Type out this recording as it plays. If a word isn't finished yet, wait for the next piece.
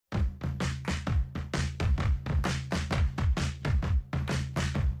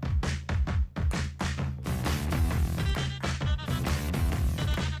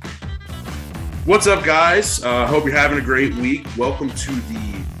What's up, guys? Hope you're having a great week. Welcome to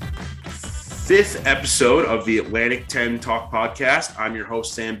the fifth episode of the Atlantic 10 Talk Podcast. I'm your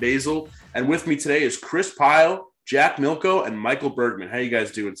host, Sam Basil, and with me today is Chris Pyle, Jack Milko, and Michael Bergman. How you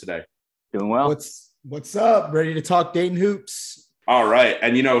guys doing today? Doing well. What's up? Ready to talk Dayton hoops? All right,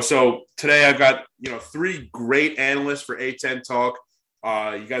 and so today I've got three great analysts for A10 Talk.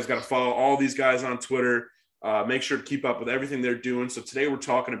 You guys got to follow all these guys on Twitter. Make sure to keep up with everything they're doing. So today we're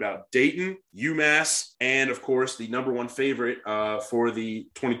talking about Dayton, UMass, and of course the number one favorite for the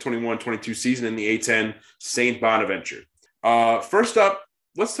 2021-22 season in the A10, St. Bonaventure. First up,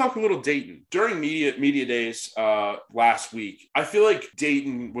 let's talk a little Dayton. During media days last week, I feel like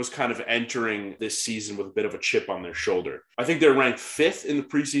Dayton was kind of entering this season with a bit of a chip on their shoulder. I think they're ranked fifth in the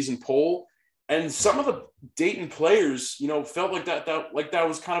preseason poll. And some of the Dayton players, felt like that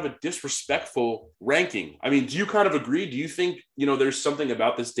was kind of a disrespectful ranking. I mean, do you kind of agree? Do you think, there's something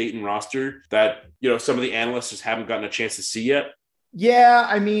about this Dayton roster that, some of the analysts just haven't gotten a chance to see yet? Yeah,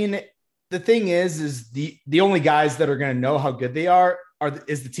 I mean, the thing is the only guys that are going to know how good they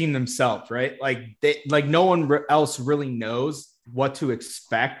is the team themselves, right? Like no one else really knows what to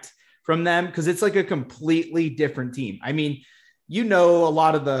expect from them because it's like a completely different team. I mean, a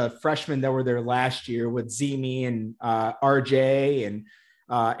lot of the freshmen that were there last year with Zemi and RJ and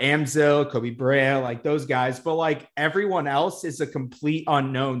Amzil, Kobe Brea, like those guys. But like everyone else is a complete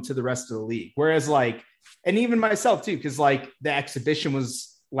unknown to the rest of the league. Whereas and even myself too, because like the exhibition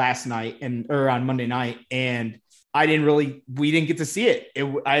was last night or on Monday night, and we didn't get to see it.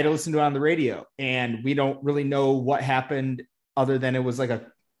 I had to listen to it on the radio, and we don't really know what happened other than it was like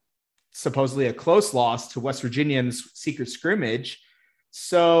supposedly a close loss to West Virginia in the secret scrimmage.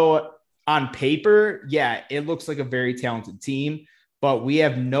 So on paper, yeah, it looks like a very talented team, but we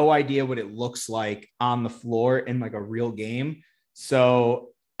have no idea what it looks like on the floor in like a real game.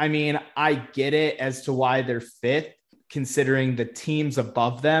 So, I mean, I get it as to why they're fifth, considering the teams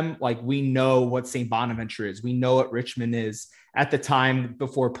above them. Like we know what St. Bonaventure is. We know what Richmond is at the time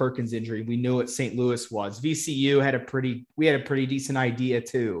before Perkins' injury. We knew what St. Louis was. VCU had a pretty decent idea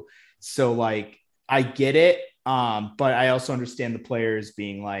too. So like, I get it. But I also understand the players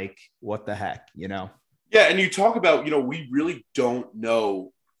being like, what the heck, Yeah. And you talk about, we really don't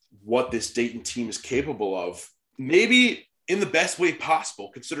know what this Dayton team is capable of, maybe in the best way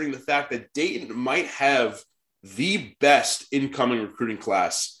possible, considering the fact that Dayton might have the best incoming recruiting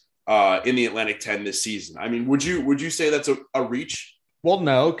class in the Atlantic 10 this season. I mean, would you say that's a reach? Well,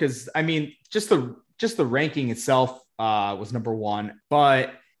 no, because I mean, just the ranking itself was number one,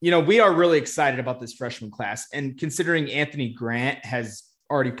 but we are really excited about this freshman class. And considering Anthony Grant has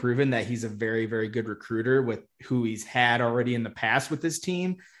already proven that he's a very, very good recruiter with who he's had already in the past with this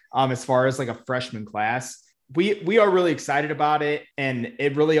team, as far as like a freshman class, we are really excited about it. And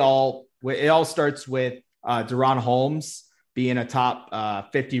it all starts with Deron Holmes being a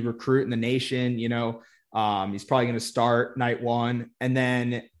top 50 recruit in the nation. He's probably going to start night one. And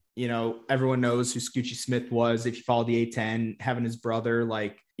then, everyone knows who Scoochie Smith was. If you follow the A10, having his brother,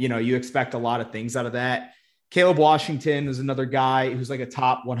 you expect a lot of things out of that. Caleb Washington was another guy who's like a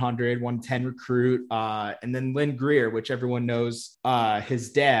top 100, 110 recruit. And then Lynn Greer, which everyone knows,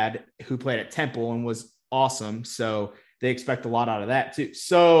 his dad, who played at Temple and was awesome. So they expect a lot out of that too.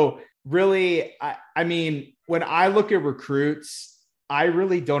 So really, I mean, when I look at recruits, I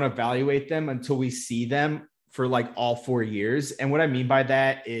really don't evaluate them until we see them for like all 4 years. And what I mean by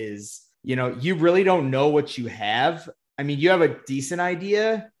that is, you really don't know what you have. I mean, you have a decent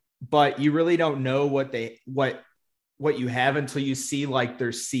idea, but you really don't know what you have until you see like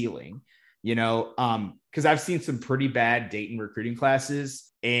their ceiling, because I've seen some pretty bad Dayton recruiting classes,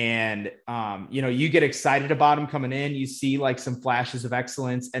 and you get excited about them coming in, you see like some flashes of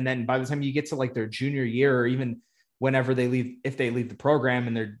excellence, and then by the time you get to like their junior year, or even whenever if they leave the program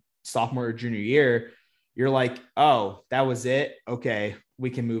in their sophomore or junior year, you're like, oh, that was it. Okay, we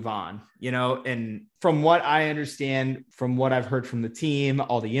can move on, and from what I understand, from what I've heard from the team,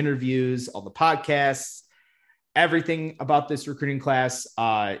 all the interviews, all the podcasts, everything about this recruiting class,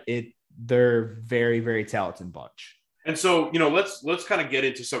 they're very, very talented bunch. And so, let's kind of get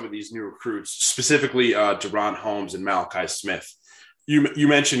into some of these new recruits, specifically Deron Holmes and Malachi Smith. You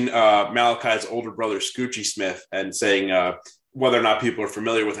mentioned Malachi's older brother, Scoochie Smith, and saying whether or not people are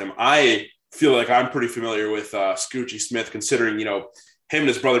familiar with him. I feel like I'm pretty familiar with Scoochie Smith, considering, him and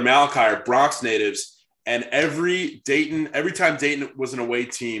his brother Malachi are Bronx natives. And every time Dayton was an away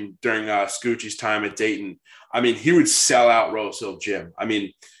team during Scoochie's time at Dayton, I mean, he would sell out Rose Hill Gym. I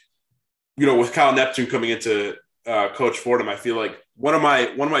mean, with Kyle Neptune coming into Coach Fordham, I feel like one of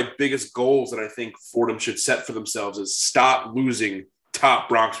my biggest goals that I think Fordham should set for themselves is stop losing top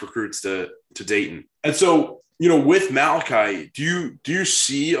Bronx recruits to Dayton. And so, you know, with Malachi, do you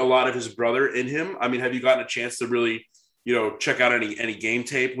see a lot of his brother in him? I mean, have you gotten a chance to really, you know, check out any game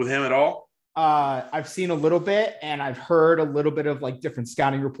tape with him at all? I've seen a little bit, and I've heard a little bit of like different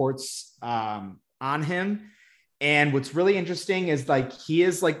scouting reports on him. And what's really interesting is like he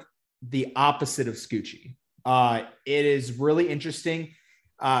is like the opposite of Scoochie. It is really interesting.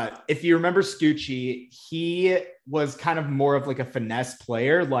 If you remember Scoochie, he was kind of more of like a finesse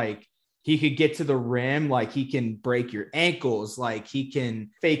player. Like he could get to the rim, like he can break your ankles, like he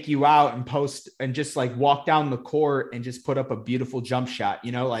can fake you out and post and just like walk down the court and just put up a beautiful jump shot.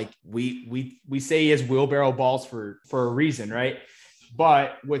 You know, like we say he has wheelbarrow balls for a reason, right?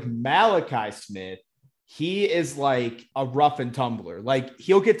 But with Malachi Smith, he is like a rough and tumbler. Like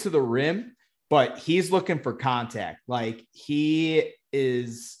he'll get to the rim, but he's looking for contact. Like he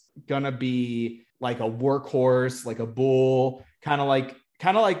is gonna be like a workhorse, like a bull, kind of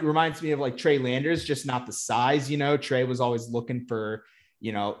like reminds me of like Trey Landers, just not the size. You know, Trey was always looking for,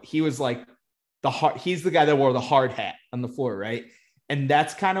 you know, he was like he's the guy that wore the hard hat on the floor, right? And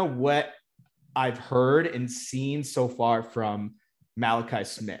that's kind of what I've heard and seen so far from Malachi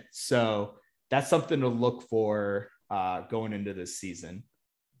Smith. So that's something to look for going into this season.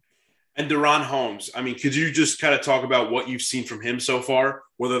 And DaRon Holmes, I mean, could you just kind of talk about what you've seen from him so far,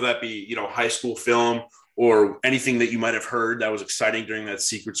 whether that be, you know, high school film or anything that you might have heard that was exciting during that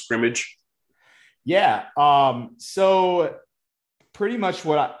secret scrimmage? Yeah. So pretty much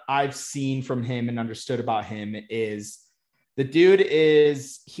what I've seen from him and understood about him is the dude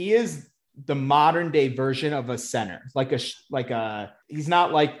he is the modern day version of a center, he's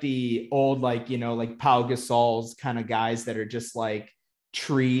not like the old, like, you know, like Pau Gasol's kind of guys that are just like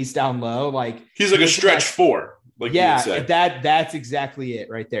trees down low. Like he's like a stretch four. Like that's exactly it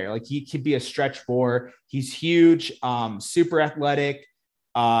right there. Like he could be a stretch four. He's huge, super athletic.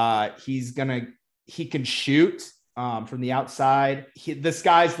 He can shoot from the outside. The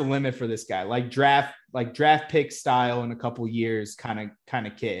sky's the limit for this guy. Like draft pick style in a couple years kind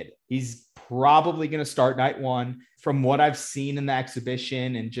of kid. He's probably going to start night one. From what I've seen in the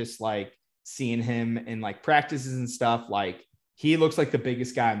exhibition and just like seeing him in like practices and stuff, like he looks like the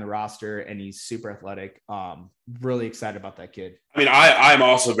biggest guy on the roster and he's super athletic. Really excited about that kid. I mean, I'm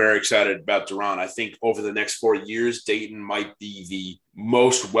also very excited about DaRon. I think over the next 4 years, Dayton might be the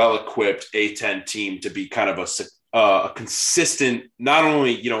most well-equipped A-10 team to be kind of a consistent, not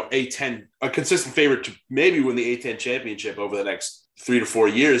only, you know, A-10, a consistent favorite to maybe win the A-10 championship over the next 3 to 4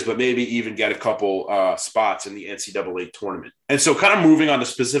 years, but maybe even get a couple spots in the NCAA tournament. And so kind of moving on to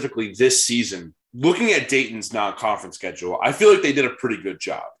specifically this season, looking at Dayton's non-conference schedule, I feel like they did a pretty good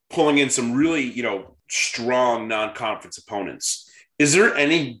job pulling in some really, you know, strong non-conference opponents. Is there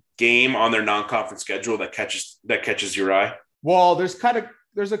any game on their non-conference schedule that catches your eye? Well, there's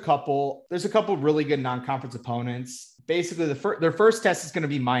a couple really good non-conference opponents. Basically, their first test is going to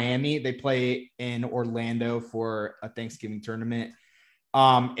be Miami. They play in Orlando for a Thanksgiving tournament.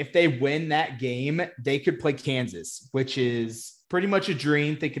 If they win that game, they could play Kansas, which is pretty much a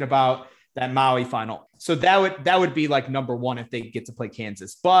dream thinking about that Maui final. So that would be like number one if they get to play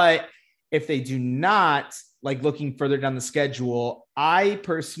Kansas. But if they do not, like looking further down the schedule, I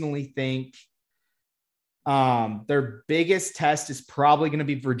personally think their biggest test is probably going to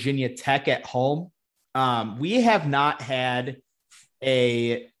be Virginia Tech at home. We have not had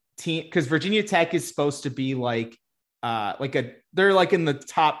a team because Virginia Tech is supposed to be they're like in the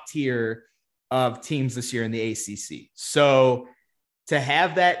top tier of teams this year in the ACC. So to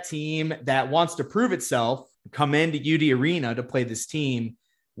have that team that wants to prove itself come into UD Arena to play this team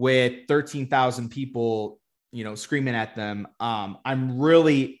with 13,000 people, you know, screaming at them. I'm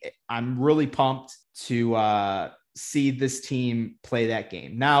really pumped to see this team play that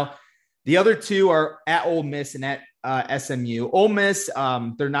game. Now, the other two are at Ole Miss and at SMU. Ole Miss,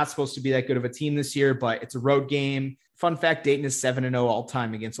 they're not supposed to be that good of a team this year, but it's a road game. Fun fact, Dayton is 7-0 all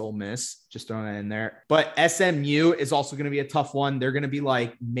time against Ole Miss. Just throwing that in there. But SMU is also going to be a tough one. They're going to be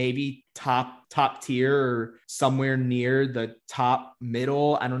like maybe top tier or somewhere near the top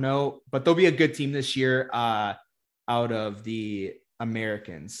middle. I don't know, but they'll be a good team this year out of the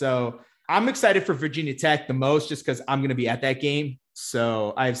Americans. So I'm excited for Virginia Tech the most just because I'm going to be at that game.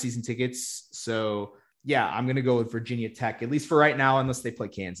 So I have season tickets. So yeah, I'm going to go with Virginia Tech, at least for right now, unless they play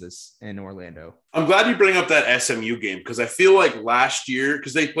Kansas and Orlando. I'm glad you bring up that SMU game because I feel like last year,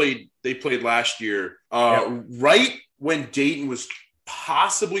 because they played last year, right when Dayton was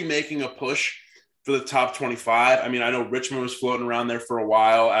possibly making a push for the top 25. I mean, I know Richmond was floating around there for a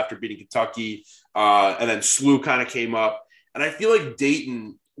while after beating Kentucky, and then SLU kind of came up. And I feel like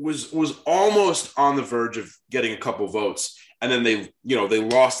Dayton was almost on the verge of getting a couple votes. and then they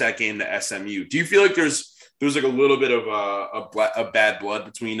lost that game to SMU. Do you feel like there's like a little bit of a bad blood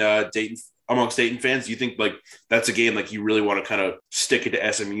between Dayton amongst Dayton fans? Do you think like that's a game like you really want to kind of stick it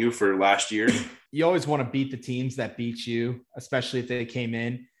to SMU for last year? You always want to beat the teams that beat you, especially if they came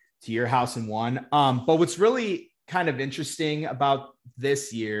in to your house and won. But what's really kind of interesting about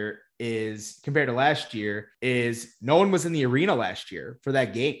this year is compared to last year is no one was in the arena last year for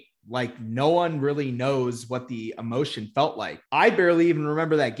that game. Like no one really knows what the emotion felt like. I barely even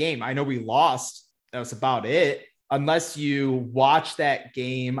remember that game. I know we lost. That was about it. Unless you watch that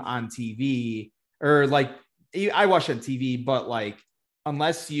game on TV or like I watched it on TV, but like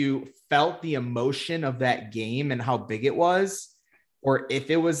unless you felt the emotion of that game and how big it was, or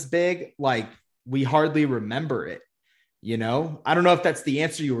if it was big, like we hardly remember it. You know, I don't know if that's the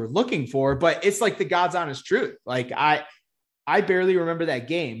answer you were looking for, but it's like the God's honest truth. Like I barely remember that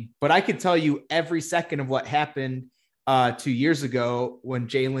game, but I could tell you every second of what happened 2 years ago when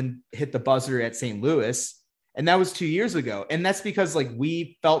Jalen hit the buzzer at St. Louis. And that was 2 years ago. And that's because like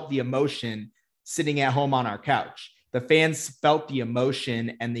we felt the emotion sitting at home on our couch. The fans felt the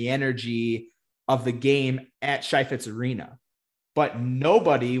emotion and the energy of the game at Scheifetz Arena, but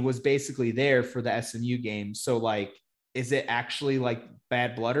nobody was basically there for the SMU game. So like, is it actually like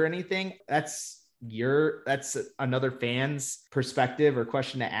bad blood or anything? That's another fan's perspective or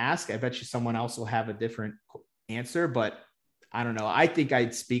question to ask. I bet you someone else will have a different answer, but I don't know. I think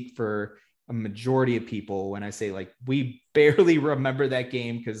I'd speak for a majority of people when I say like, we barely remember that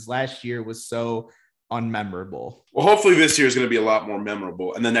game because last year was so unmemorable. Well, hopefully this year is going to be a lot more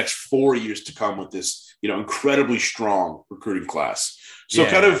memorable and the next 4 years to come with this, incredibly strong recruiting class. So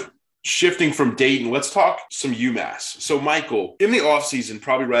kind of shifting from Dayton, let's talk some UMass. So Michael, in the offseason,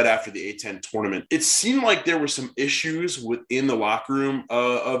 probably right after the A10 tournament, it seemed like there were some issues within the locker room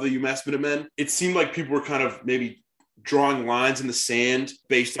of the UMass Minutemen. It seemed like people were kind of maybe drawing lines in the sand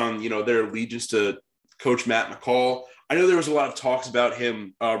based on, their allegiance to Coach Matt McCall. I know there was a lot of talks about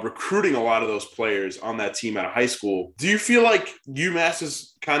him recruiting a lot of those players on that team out of high school. Do you feel like UMass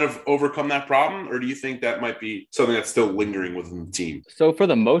has kind of overcome that problem, or do you think that might be something that's still lingering within the team? So for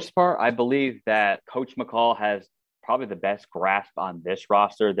the most part, I believe that Coach McCall has probably the best grasp on this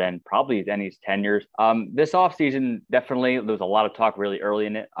roster than probably any of his tenures. This offseason, definitely, there was a lot of talk really early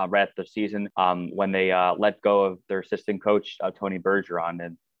in it, right at the season, when they let go of their assistant coach, Tony Bergeron.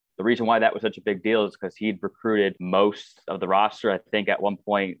 And the reason why that was such a big deal is because he'd recruited most of the roster. I think at one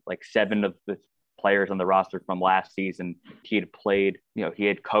point, like 7 of the players on the roster from last season, he had played, he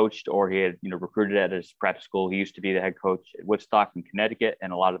had coached or he had, recruited at his prep school. He used to be the head coach at Woodstock in Connecticut.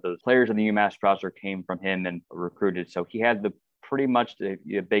 And a lot of those players in the UMass roster came from him and recruited. So he had pretty much the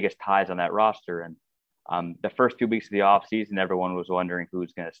biggest ties on that roster. And the first 2 weeks of the offseason, everyone was wondering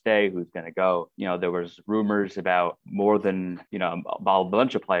who's going to stay, who's going to go. There was rumors about more than, about a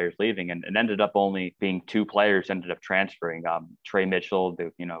bunch of players leaving, and it ended up only being 2 players ended up transferring. Trey Mitchell,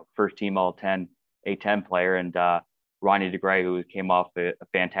 the, first team All-10, A10 player, and Ronnie DeGray, who came off a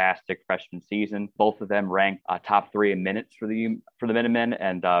fantastic freshman season. Both of them ranked top 3 in minutes for the Minutemen,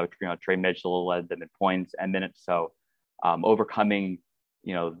 and Trey Mitchell led them in points and minutes. So overcoming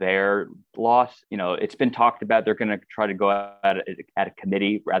their loss, it's been talked about they're going to try to go at a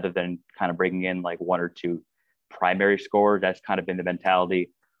committee rather than kind of bringing in like 1 or 2 primary scorers. That's kind of been the mentality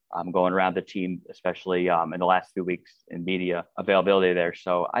going around the team, especially in the last few weeks in media availability there.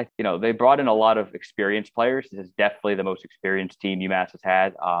 So they brought in a lot of experienced players. This is definitely the most experienced team UMass has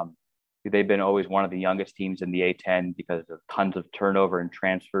had. They've been always one of the youngest teams in the A10 because of tons of turnover and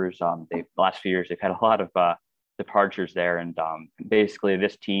transfers. The last few years, they've had a lot of departures there. And basically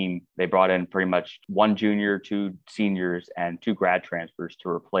this team, they brought in pretty much 1 junior, 2 seniors, and 2 grad transfers to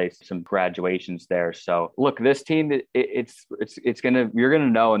replace some graduations there. So look, this team, you're gonna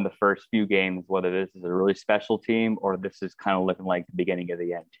know in the first few games whether this is a really special team or this is kind of looking like the beginning of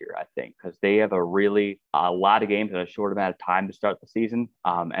the end here, I think, because they have a lot of games in a short amount of time to start the season.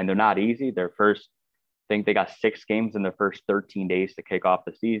 And they're not easy. I think they got 6 games in their first 13 days to kick off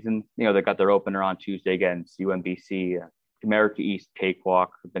the season. They got their opener on Tuesday against UMBC, America East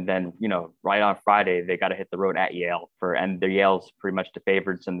cakewalk. And then, right on Friday, they got to hit the road at Yale and the Yale's pretty much the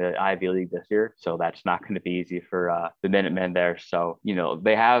favorites in the Ivy League this year. So that's not going to be easy for the Minutemen there. So,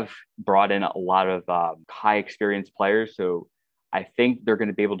 they have brought in a lot of high experienced players. So I think they're going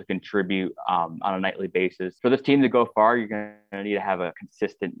to be able to contribute on a nightly basis. For this team to go far, you're going to need to have a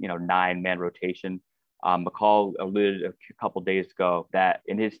consistent, 9-man rotation. McCall alluded a couple days ago that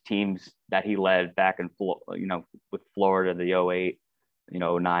in his teams that he led back in, with Florida, the 08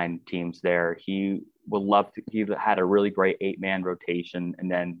 9 teams there. He would love to. He had a really great 8-man rotation, and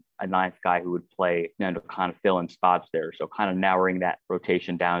then a 9th guy who would play, to kind of fill in spots there. So kind of narrowing that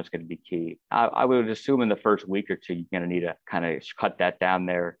rotation down is going to be key. I would assume in the first week or two, you're going to need to kind of cut that down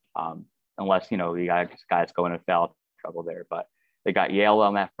there, unless you got guys going in foul trouble there. But they got Yale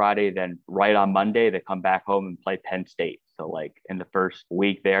on that Friday. Then right on Monday, they come back home and play Penn State. So like in the first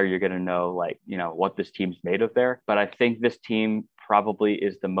week there, you're going to know what this team's made of there. But I think this team probably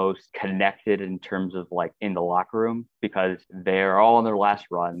is the most connected in terms of like in the locker room, because they're all on their last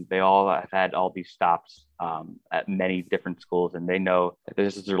run. They all have had all these stops at many different schools, and they know that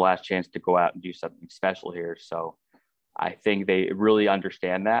this is their last chance to go out and do something special here. So I think they really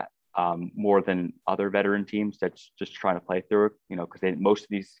understand that more than other veteran teams that's just trying to play through it, because most of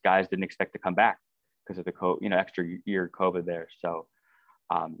these guys didn't expect to come back because of the extra year of COVID there. So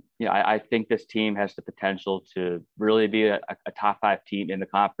I think this team has the potential to really be a top 5 team in the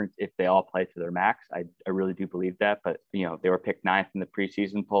conference if they all play to their max. I really do believe that. But, they were picked 9th in the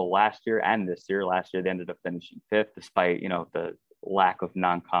preseason poll last year and this year. Last year, they ended up finishing 5th, despite, the lack of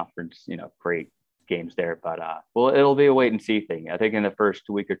non-conference, great games there. But, it'll be a wait and see thing. I think in the first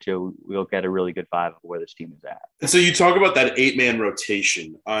week or two, we'll get a really good vibe of where this team is at. And so you talk about that 8-man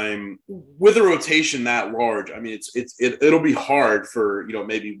rotation. With a rotation that large, I mean, it'll be hard for,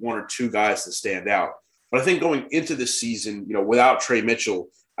 maybe 1 or 2 guys to stand out. But I think going into this season, without Trey Mitchell,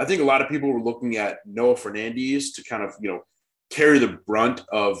 I think a lot of people were looking at Noah Fernandes to kind of, carry the brunt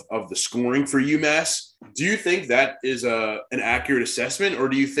of the scoring for UMass. Do you think that is an accurate assessment, or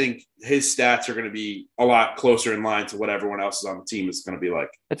do you think his stats are going to be a lot closer in line to what everyone else is on the team is going to be like?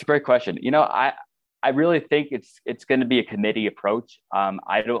 That's a great question. I really think it's going to be a committee approach.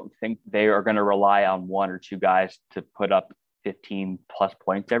 I don't think they are going to rely on 1 or 2 guys to put up 15 plus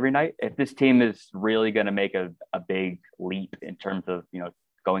points every night. If this team is really going to make a big leap in terms of,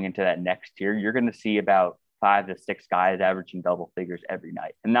 going into that next year, you're going to see about 5 to 6 guys averaging double figures every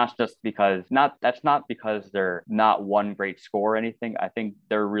night. And that's not because they're not one great scorer or anything. I think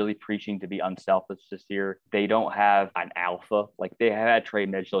they're really preaching to be unselfish this year. They don't have an alpha. Like they had Trey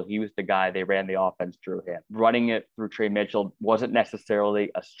Mitchell. He was the guy, they ran the offense through him. Running it through Trey Mitchell wasn't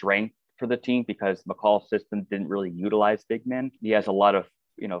necessarily a strength for the team because McCall's system didn't really utilize big men. He has a lot of,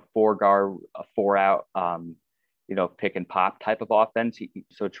 4 guard, 4 out, pick and pop type of offense.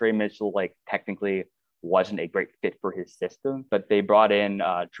 So Trey Mitchell, technically wasn't a great fit for his system, but they brought in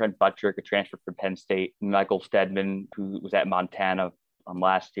Trent Buttrick, a transfer from Penn State, Michael Stedman, who was at Montana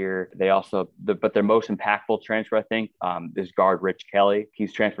last year. They also, but their most impactful transfer, I think, is guard Rich Kelly.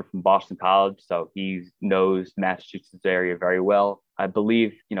 He's transferred from Boston College, so he knows Massachusetts area very well. I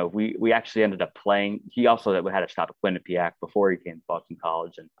believe, we actually ended up playing. He also had a stop at Quinnipiac before he came to Boston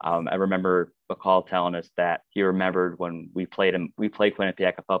College. And I remember McCall telling us that he remembered when we played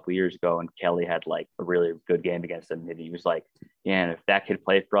Quinnipiac a couple of years ago, and Kelly had a really good game against him. And he was like, yeah, and if that kid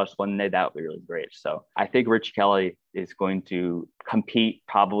played for us one day, that would be really great. So I think Rich Kelly is going to compete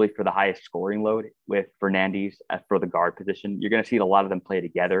probably for the highest scoring load with Fernandes for the guard position. You're going to see a lot of them play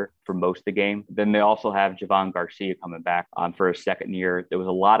together for most of the game. Then they also have Javon Garcia coming back for his second year. There was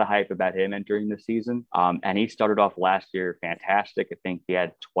a lot of hype about him entering the season. And he started off last year fantastic. I think he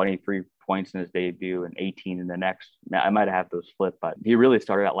had 23 points in his debut and 18 in the next. Now, I might have those flipped, but he really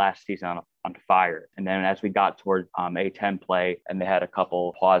started out last season on fire. And then as we got towards A10 play, and they had a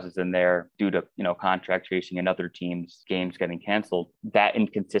couple pauses in there due to contract chasing and other teams' games getting canceled, that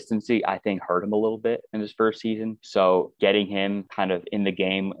inconsistency I think hurt him a little bit in his first season. So getting him kind of in the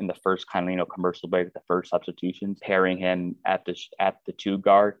game in the first kind of commercial break with the first substitutions, pairing him at the 2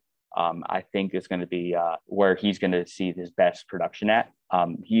 guard, I think is going to be where he's going to see his best production at.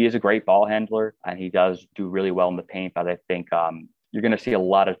 He is a great ball handler, and he does do really well in the paint, but I think you're going to see a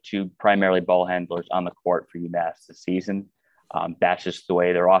lot of 2 primarily ball handlers on the court for UMass this season. That's just the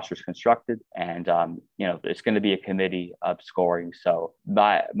way their roster is constructed. And, it's going to be a committee of scoring. So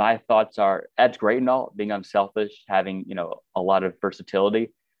my thoughts are, that's great and all, being unselfish, having, a lot of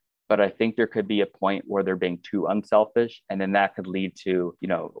versatility. But I think there could be a point where they're being too unselfish. And then that could lead to,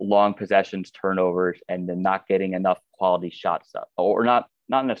 long possessions, turnovers, and then not getting enough quality shots up. Or not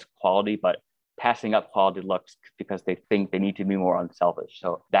enough quality, but passing up quality looks because they think they need to be more unselfish.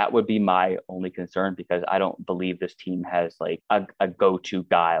 So that would be my only concern, because I don't believe this team has a go-to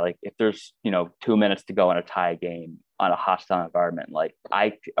guy. If there's, 2 minutes to go in a tie game on a hostile environment,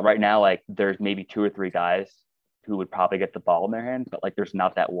 right now, there's maybe 2 or 3 guys who would probably get the ball in their hands, but there's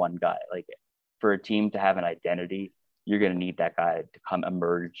not that one guy. For a team to have an identity, you're going to need that guy to come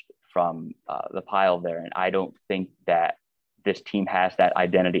emerge from the pile there. And I don't think that this team has that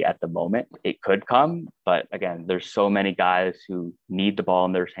identity at the moment. It could come, but again, there's so many guys who need the ball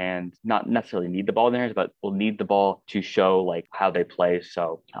in their hands, not necessarily need the ball in their hands, but will need the ball to show like how they play.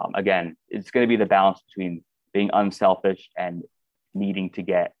 So again, it's going to be the balance between being unselfish and needing to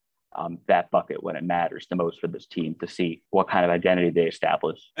get that bucket when it matters the most for this team to see what kind of identity they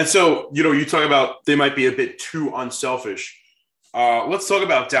establish. And so, you talk about they might be a bit too unselfish. Let's talk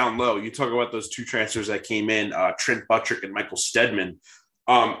about down low. You talk about those two transfers that came in, Trent Buttrick and Michael Stedman.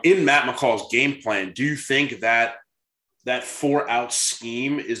 In Matt McCall's game plan, do you think that 4-out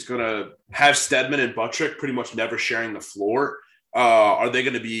scheme is going to have Stedman and Buttrick pretty much never sharing the floor? Are they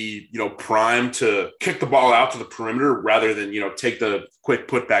going to be, primed to kick the ball out to the perimeter rather than, take the quick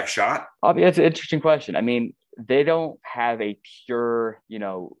putback shot? It's an interesting question. I mean, they don't have a pure,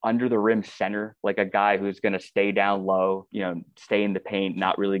 under the rim center, like a guy who's going to stay down low, stay in the paint,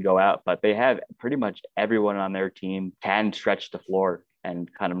 not really go out. But they have pretty much everyone on their team can stretch the floor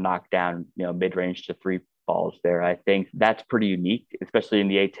and kind of knock down, mid-range to three balls there. I think that's pretty unique, especially in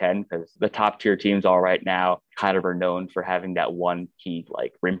the A10, because the top tier teams all right now kind of are known for having that one key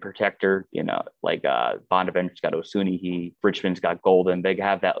like rim protector, like Bonaventure's got Osunihi, Richmond's got Golden. They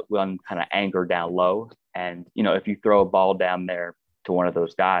have that one kind of anchor down low. And, if you throw a ball down there to one of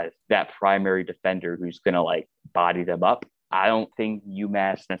those guys, that primary defender who's going to like body them up, I don't think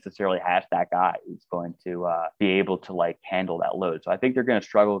UMass necessarily has that guy who's going to be able to like handle that load. So I think they're going to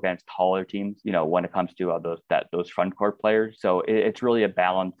struggle against taller teams, when it comes to those front court players. So it's really a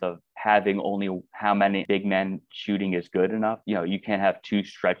balance of having only how many big men shooting is good enough. You can't have two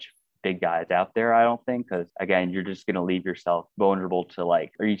stretch big guys out there, I don't think, because again, you're just going to leave yourself vulnerable to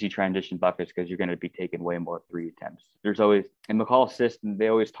like easy transition buckets because you're going to be taking way more 3 attempts. There's always, in McCall's system, they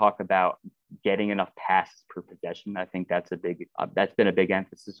always talk about getting enough passes per possession. I think that's that's been a big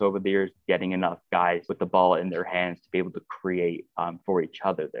emphasis over the years, getting enough guys with the ball in their hands to be able to create for each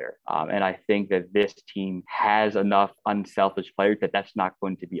other there. And I think that this team has enough unselfish players that's not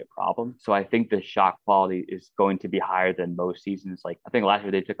going to be a problem. So I think the shot quality is going to be higher than most seasons. Like I think last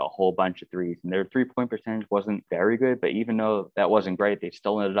year they took a whole bunch of threes and their 3-point percentage wasn't very good, but even though that wasn't great, they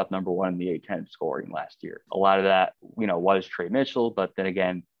still ended up number one in the A10 scoring last year. A lot of that, was Trey Mitchell, but then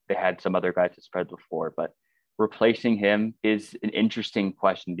again, they had some other guys to spread the floor, but replacing him is an interesting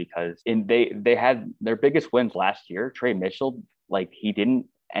question because they had their biggest wins last year. Trey Mitchell, he didn't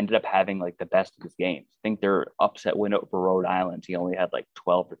ended up having the best of his games. I think their upset win over Rhode Island, he only had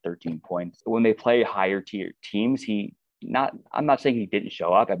 12 or 13 points. When they play higher tier teams, I'm not saying he didn't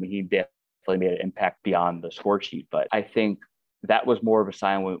show up. I mean, he definitely made an impact beyond the score sheet, but I think that was more of a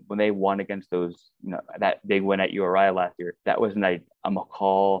sign when they won against those, that big win at URI last year. That was a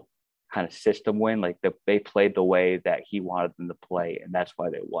McCall kind of system win. They played the way that he wanted them to play, and that's why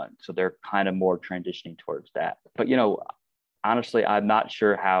they won. So they're kind of more transitioning towards that. But, honestly, I'm not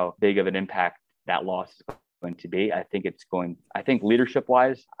sure how big of an impact that loss is going to be. I think leadership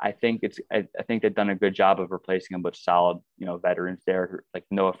wise, I think they've done a good job of replacing him with solid, veterans there. Like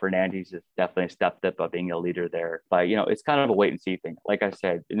Noah Fernandez has definitely stepped up by being a leader there. But, it's kind of a wait and see thing. Like I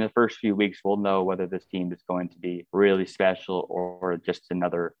said, in the first few weeks, we'll know whether this team is going to be really special or just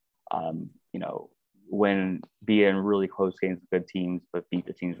another, be in really close games with good teams, but beat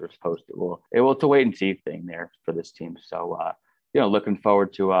the teams we're supposed to. It's a wait and see thing there for this team. So, looking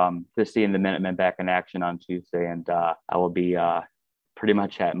forward to seeing the Minutemen back in action on Tuesday, and I will be pretty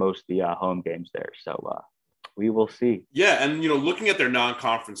much at most of the home games there. So we will see. Yeah, and looking at their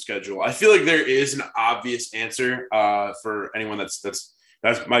non-conference schedule, I feel like there is an obvious answer for anyone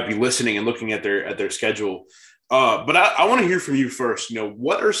that might be listening and looking at their schedule. But I want to hear from you first.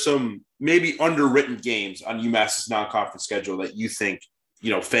 What are some maybe underwritten games on UMass's non-conference schedule that you think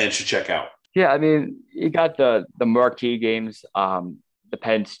fans should check out? Yeah, I mean, you got the marquee games, the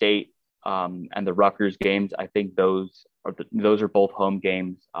Penn State and the Rutgers games. I think those are both home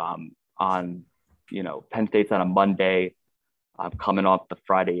games. On Penn State's on a Monday, coming off the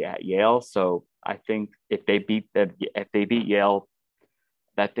Friday at Yale. So I think if they beat Yale,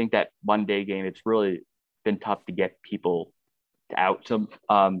 I think that Monday game, it's really been tough to get people out to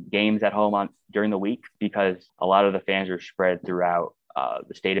games at home during the week because a lot of the fans are spread throughout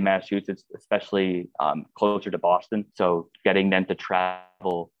the state of Massachusetts, especially closer to Boston. So getting them to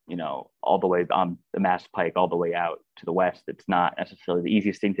travel, all the way on the Mass Pike, all the way out to the West, it's not necessarily the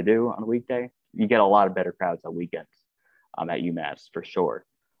easiest thing to do on a weekday. You get a lot of better crowds on weekends at UMass for sure,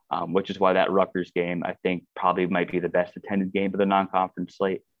 which is why that Rutgers game, I think, probably might be the best attended game of the non-conference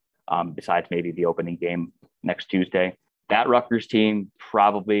slate, besides maybe the opening game next Tuesday. That Rutgers team,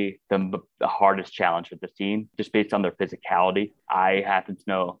 probably the hardest challenge for this team, just based on their physicality. I happen to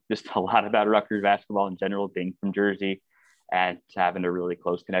know just a lot about Rutgers basketball in general, being from Jersey and having a really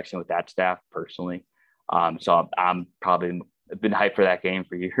close connection with that staff personally. So I'm probably been hyped for that game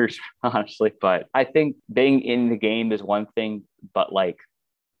for years, honestly. But I think being in the game is one thing, but like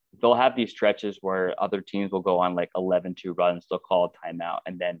they'll have these stretches where other teams will go on like 11-2 runs. They'll call a timeout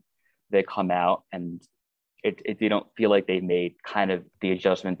and then they come out and they don't feel like they've made kind of the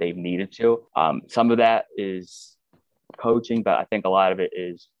adjustment they've needed to. Some of that is coaching, but I think a lot of it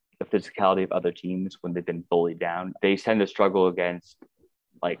is the physicality of other teams when they've been bullied down. They tend to struggle against,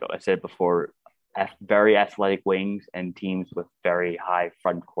 like I said before, very athletic wings and teams with very high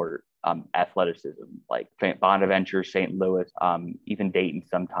front court athleticism, like Bonaventure, St. Louis, even Dayton.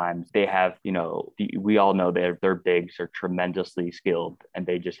 Sometimes they have, we all know their bigs are tremendously skilled, and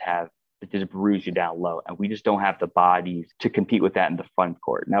they just bruise you down low. And we just don't have the bodies to compete with that in the front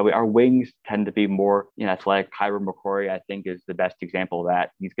court. Now, our wings tend to be more, athletic. Kyler McCrory, I think, is the best example of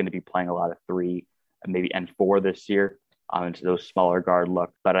that. He's going to be playing a lot of 3 and 4 this year. Into those smaller guard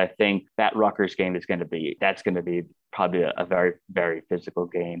looks. But I think that Rutgers game is going to be probably a very, very physical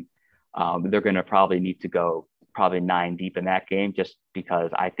game. They're going to probably need to go 9 deep in that game, just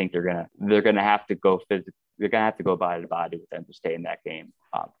because I think they're going to have to go physical. They're going to have to go body to body with them to stay in that game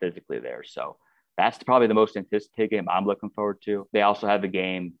physically there. So that's probably the most anticipated game I'm looking forward to. They also have a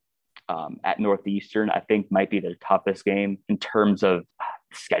game at Northeastern, I think might be their toughest game in terms of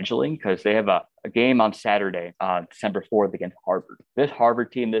scheduling, because they have a game on Saturday, December 4th against Harvard. This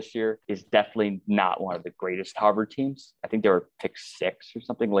Harvard team this year is definitely not one of the greatest Harvard teams. I think they were pick 6 or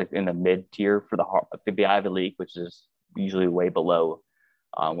something, like in the mid tier for the Ivy League, which is usually way below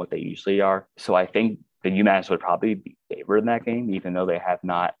what they usually are. So I think the UMass would probably be favored in that game, even though they have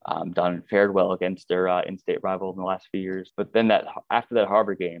not fared well against their in-state rival in the last few years. But then after that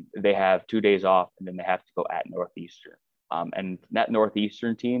Harvard game, they have 2 days off, and then they have to go at Northeastern. And that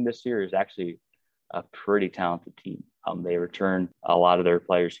Northeastern team this year is actually a pretty talented team. They returned a lot of their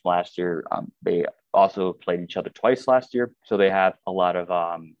players from last year. They also played each other twice last year, so they have a lot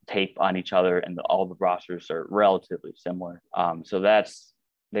of tape on each other, and all the rosters are relatively similar.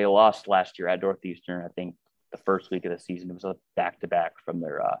 They lost last year at Northeastern. I think the first week of the season, it was a back-to-back from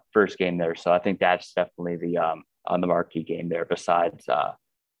their first game there. So I think that's definitely the marquee game there, besides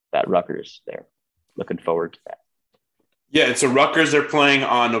that Rutgers there. Looking forward to that. Yeah, and so Rutgers, they're playing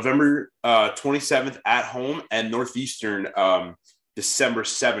on November 27th at home, and Northeastern December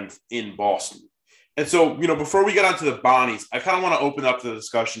 7th in Boston. And so, before we get onto the Bonnies, I kind of want to open up the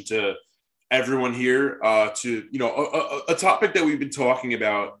discussion to everyone here to, a topic that we've been talking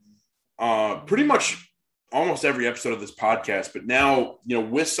about pretty much almost every episode of this podcast. But now,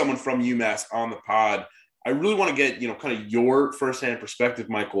 with someone from UMass on the pod, I really want to get, kind of your firsthand perspective,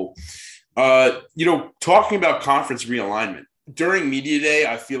 Michael. Talking about conference realignment during media day,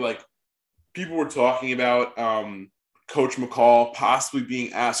 I feel like people were talking about Coach McCall possibly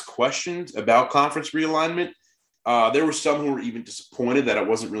being asked questions about conference realignment. There were some who were even disappointed that it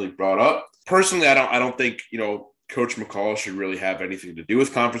wasn't really brought up. Personally, I don't think, Coach McCall should really have anything to do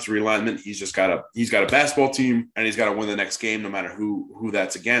with conference realignment. He's got a basketball team, and he's got to win the next game no matter who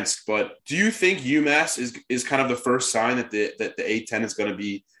that's against. But do you think UMass is kind of the first sign that the A10 is going to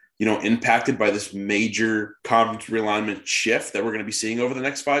be, impacted by this major conference realignment shift that we're going to be seeing over the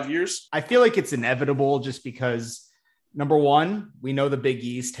next 5 years? I feel like it's inevitable, just because, number one, we know the Big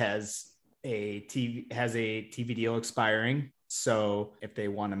East has a TV deal expiring. So if they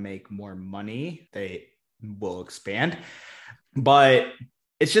want to make more money, they will expand. But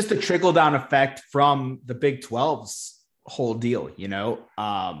it's just a trickle down effect from the Big 12's whole deal.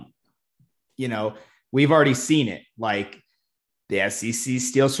 We've already seen it. Like, the SEC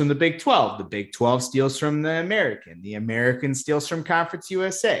steals from the Big 12. The Big 12 steals from the American. The American steals from Conference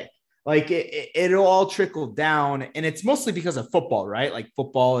USA. Like, it'll all trickle down. And it's mostly because of football, right? Like,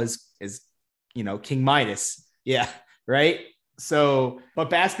 football is King Midas. Yeah. Right. So, but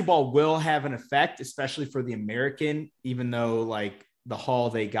basketball will have an effect, especially for the American, even though like the haul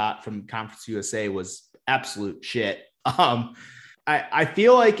they got from Conference USA was absolute shit. I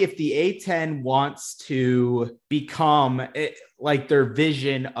feel like if the A10 wants to become like their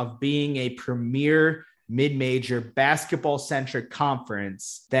vision of being a premier mid-major basketball-centric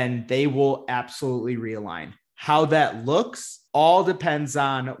conference, then they will absolutely realign. How that looks all depends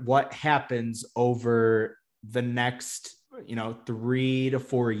on what happens over the next, 3 to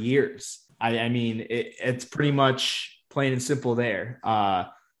 4 years. I mean, it's pretty much plain and simple there.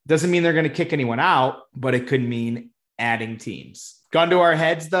 Doesn't mean they're going to kick anyone out, but it could mean adding teams. Gun to our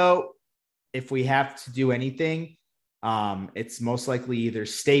heads, though, if we have to do anything, it's most likely either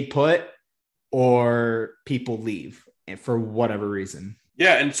stay put or people leave for whatever reason.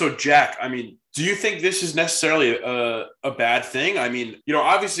 Yeah. And so, Jack, I mean, do you think this is necessarily a bad thing? I mean,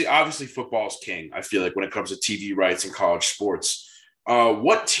 obviously football is king, I feel like, when it comes to TV rights in college sports.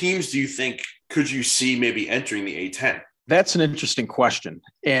 What teams do you think could you see maybe entering the A10? That's an interesting question.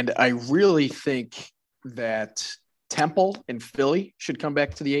 And I really think that Temple and Philly should come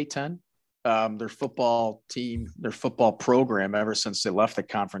back to the A10. Their football team, their football program, ever since they left the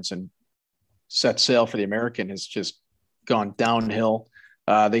conference and set sail for the American, has just gone downhill.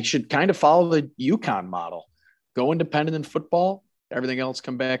 They should kind of follow the UConn model. Go independent in football, everything else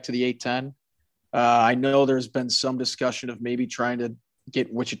come back to the A10. I know there's been some discussion of maybe trying to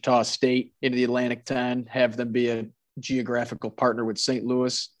get Wichita State into the Atlantic 10, have them be a geographical partner with St.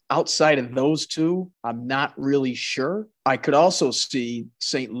 Louis. Outside of those two, I'm not really sure. I could also see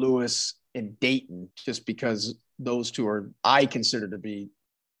St. Louis and Dayton, just because those two are, I consider to be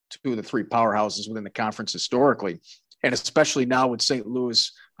two of the three powerhouses within the conference historically. And especially now with St.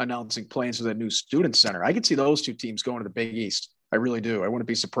 Louis announcing plans for the new student center, I could see those two teams going to the Big East. I really do. I wouldn't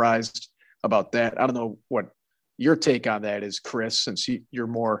be surprised about that. I don't know what your take on that is, Chris, since you're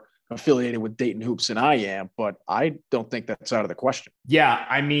more affiliated with Dayton Hoops than I am, but I don't think that's out of the question. Yeah,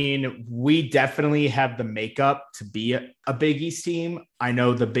 I mean, we definitely have the makeup to be a Big East team. I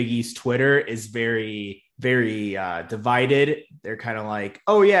know the Big East Twitter is very, very divided. They're kind of like,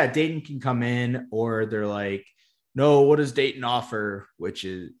 oh yeah, Dayton can come in, or they're like, no, what does Dayton offer? Which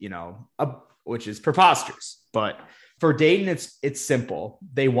is, which is preposterous. But for Dayton, it's simple.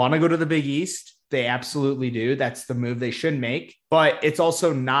 They want to go to the Big East. They absolutely do. That's the move they should make. But it's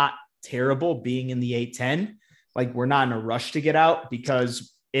also not terrible being in the A10. Like, we're not in a rush to get out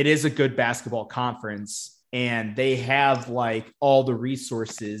because it is a good basketball conference and they have like all the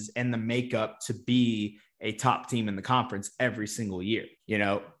resources and the makeup to be a top team in the conference every single year,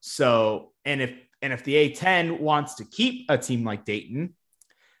 So, and if the A10 wants to keep a team like Dayton,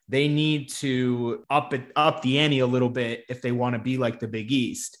 they need to up the ante a little bit if they want to be like the Big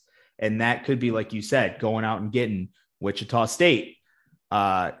East. And that could be, like you said, going out and getting Wichita State,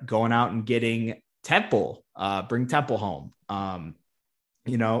 going out and getting Temple, bring Temple home.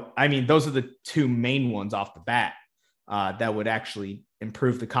 Those are the two main ones off the bat that would actually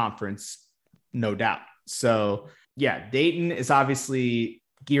improve the conference, no doubt. So, yeah, Dayton is obviously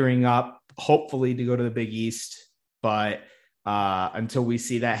gearing up, hopefully, to go to the Big East. But until we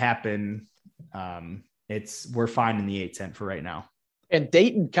see that happen, we're fine in the A10 for right now. And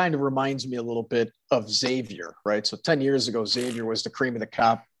Dayton kind of reminds me a little bit of Xavier, right? So 10 years ago, Xavier was the cream of the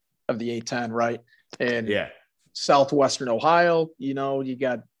crop of the A10, right? And yeah, Southwestern Ohio, you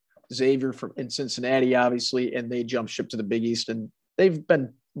got Xavier in Cincinnati, obviously, and they jumped ship to the Big East, and they've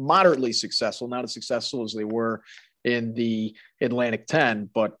been moderately successful, not as successful as they were in the Atlantic 10,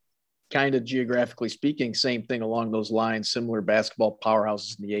 but kind of geographically speaking, same thing along those lines, similar basketball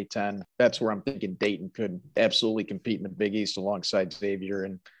powerhouses in the A10. That's where I'm thinking Dayton could absolutely compete in the Big East alongside Xavier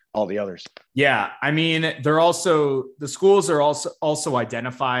and all the others. Yeah. I mean, the schools are also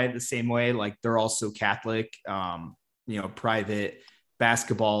identified the same way. Like, they're also Catholic, private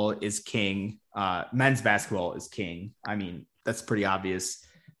basketball is king. Men's basketball is king. I mean, that's pretty obvious.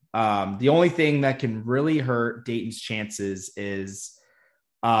 The only thing that can really hurt Dayton's chances is,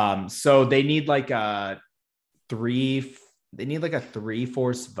 so they need like a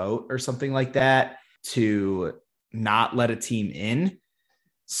 3/4 vote or something like that to not let a team in,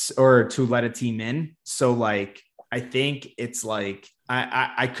 or to let a team in. So like, I think it's like,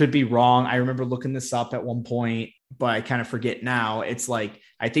 I could be wrong. I remember looking this up at one point, but I kind of forget now. It's like,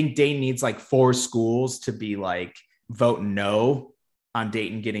 I think Dayton needs like 4 schools to be like, vote no on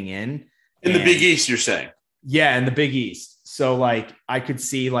Dayton getting in. In the Big East, you're saying? Yeah, in the Big East. So like, I could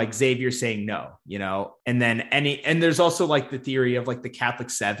see like Xavier saying no, and then and there's also like the theory of like the Catholic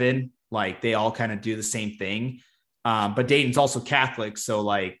 7, like they all kind of do the same thing. But Dayton's also Catholic. So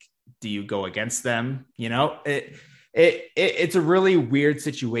like, do you go against them? It's a really weird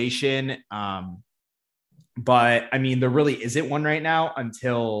situation. But I mean, there really isn't one right now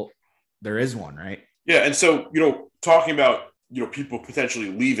until there is one, right? Yeah. And so, talking about, people potentially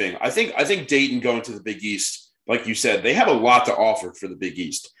leaving, I think Dayton going to the Big East, like you said, they have a lot to offer for the Big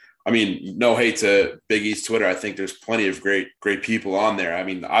East. I mean, no hate to Big East Twitter. I think there's plenty of great people on there. I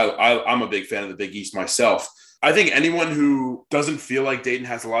mean, I'm a big fan of the Big East myself. I think anyone who doesn't feel like Dayton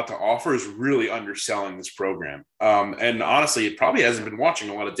has a lot to offer is really underselling this program. And honestly, it probably hasn't been watching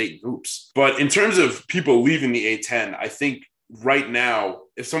a lot of Dayton hoops. But in terms of people leaving the A10, I think right now,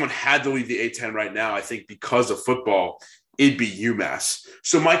 if someone had to leave the A10 right now, I think because of football, it'd be UMass.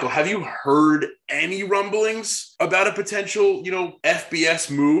 So, Michael, have you heard any rumblings about a potential,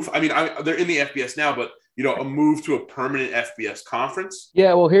 FBS move? I mean, they're in the FBS now, but a move to a permanent FBS conference?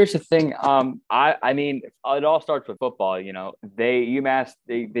 Yeah, well, here's the thing. I mean, it all starts with football. UMass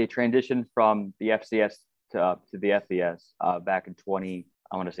they transitioned from the FCS to the FBS back in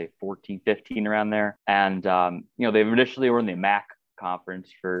 14, 15 around there, and they initially were in the MAC conference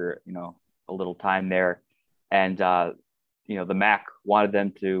for a little time there, and the MAC wanted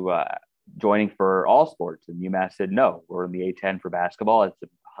them to joining for all sports, and UMass said no. We're in the A10 for basketball. It's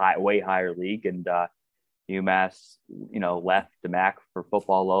a way higher league, and UMass, left the MAC for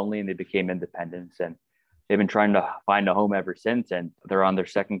football only, and they became independents. And they've been trying to find a home ever since. And they're on their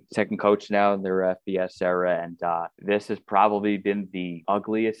second coach now in their FBS era. And this has probably been the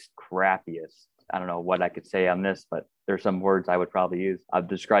ugliest, crappiest. I don't know what I could say on this, but there's some words I would probably use. I'll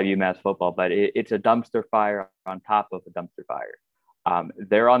describe UMass football, but it's a dumpster fire on top of a dumpster fire.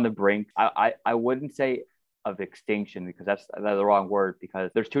 They're on the brink. I wouldn't say of extinction, because that's the wrong word, because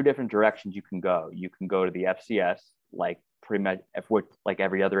there's two different directions you can go. You can go to the FCS, like pretty much like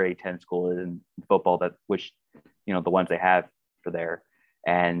every other A10 school is in football, which the ones they have for there,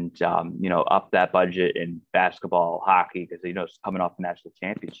 and up that budget in basketball, hockey, because it's coming off the national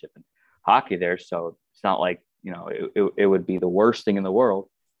championship and hockey there, so it's not like it would be the worst thing in the world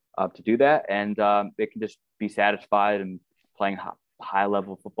to do that, and they can just be satisfied and playing high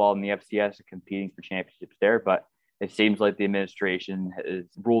level football in the FCS and competing for championships there. But it seems like the administration has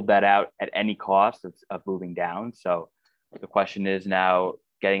ruled that out at any cost of moving down. So the question is now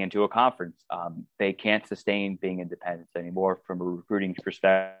getting into a conference. They can't sustain being independent anymore from a recruiting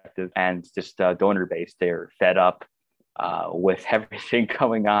perspective, and just donor base. They're fed up with everything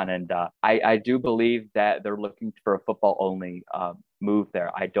going on. And I do believe that they're looking for a football only move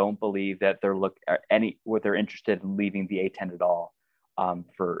there. I don't believe that they're interested in leaving the A10 at all.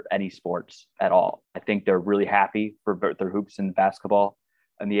 For any sports at all. I think they're really happy for their hoops and basketball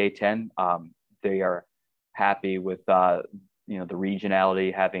and the A10. They are happy with the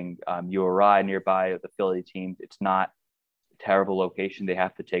regionality, having URI nearby, the Philly teams. It's not a terrible location. They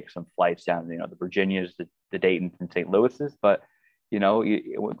have to take some flights down, the Virginias, the Daytons and St. Louis's, but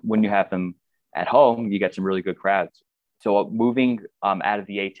when you have them at home, you get some really good crowds. So moving out of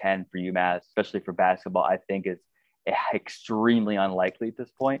the A10 for UMass, especially for basketball, I think is extremely unlikely at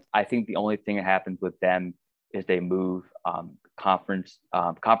this point. I think the only thing that happens with them is they move. Conference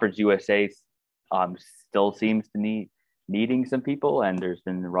USA still seems to needing some people, and there's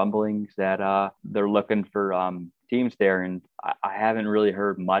been rumblings that they're looking for teams there, and I haven't really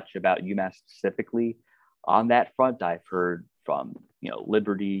heard much about UMass specifically on that front. I've heard from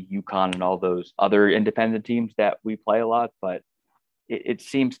Liberty, UConn, and all those other independent teams that we play a lot, but it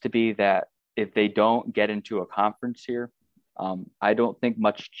seems to be that if they don't get into a conference here, I don't think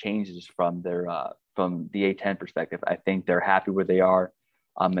much changes from from the A10 perspective. I think they're happy where they are.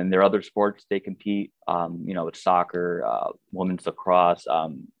 And their other sports they compete, it's soccer, women's lacrosse,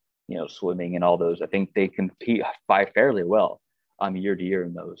 swimming and all those. I think they compete fairly well year to year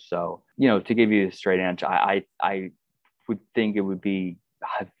in those. So, to give you a straight answer, I would think it would be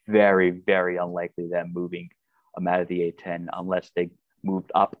very, very unlikely them moving out of the A10 unless they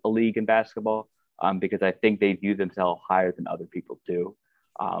moved up a league in basketball, because I think they view themselves higher than other people do.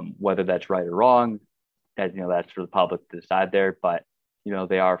 Whether that's right or wrong, that's for the public to decide there. But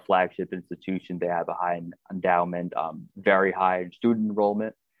they are a flagship institution. They have a high endowment, very high student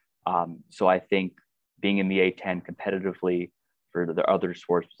enrollment. So I think being in the A10 competitively for the other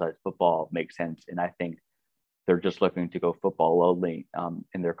sports besides football makes sense. And I think they're just looking to go football only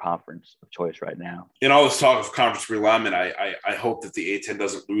in their conference of choice right now. In all this talk of conference realignment, I hope that the A10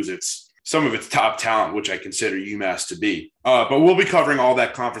 doesn't lose some of its top talent, which I consider UMass to be. But we'll be covering all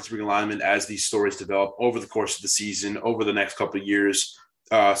that conference realignment as these stories develop over the course of the season, over the next couple of years.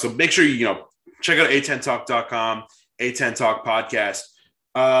 So make sure you check out a10talk.com, A10 Talk podcast.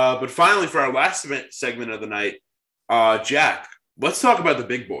 But finally, for our last segment of the night, Jack, let's talk about the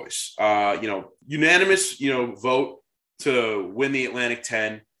big boys. Unanimous, vote to win the Atlantic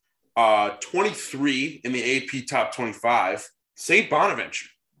 10. 23 in the AP Top 25. St. Bonaventure.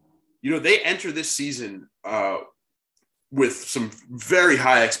 They enter this season with some very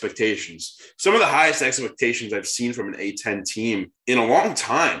high expectations. Some of the highest expectations I've seen from an A10 team in a long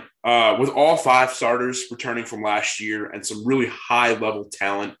time, with all 5 starters returning from last year and some really high-level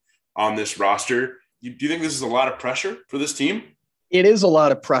talent on this roster. Do you think this is a lot of pressure for this team? It is a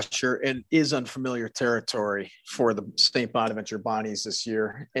lot of pressure and is unfamiliar territory for the St. Bonaventure Bonnies this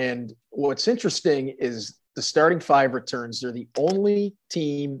year. And what's interesting is the starting 5 returns. They're the only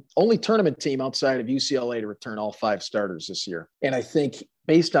tournament team outside of UCLA to return all 5 starters this year. And I think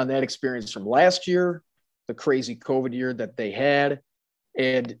based on that experience from last year, the crazy COVID year that they had,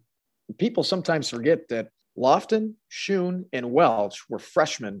 and people sometimes forget that Lofton, Schoen, and Welch were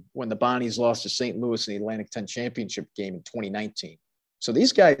freshmen when the Bonnies lost to St. Louis in the Atlantic 10 championship game in 2019. So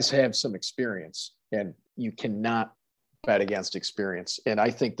these guys have some experience, and you cannot bet against experience. And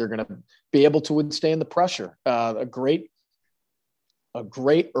I think they're going to be able to withstand the pressure. A great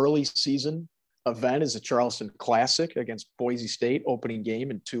early season event is the Charleston Classic against Boise State, opening game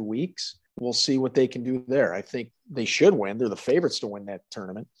in 2 weeks. We'll see what they can do there. I think they should win. They're the favorites to win that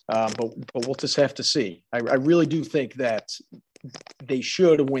tournament, but we'll just have to see. I really do think that they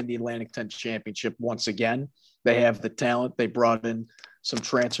should win the Atlantic 10 championship once again. They have the talent. They brought in some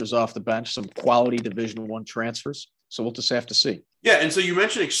transfers off the bench, some quality Division I transfers. So we'll just have to see. Yeah, and so you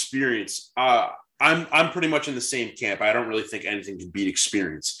mentioned experience. I'm pretty much in the same camp. I don't really think anything can beat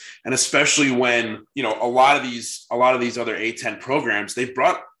experience, and especially when a lot of these other A10 programs they've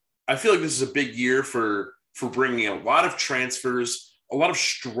brought. I feel like this is a big year for bringing in a lot of transfers, a lot of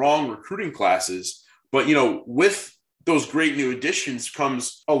strong recruiting classes. But with those great new additions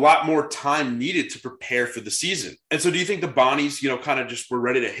comes a lot more time needed to prepare for the season. And so, do you think the Bonnies, kind of just were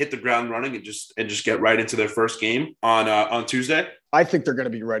ready to hit the ground running and just get right into their first game on Tuesday? I think they're going to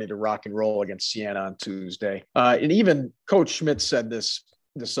be ready to rock and roll against Siena on Tuesday. And even Coach Schmidt said this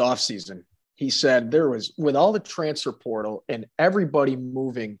offseason. He said there was, with all the transfer portal and everybody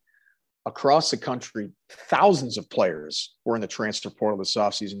moving across the country, thousands of players were in the transfer portal this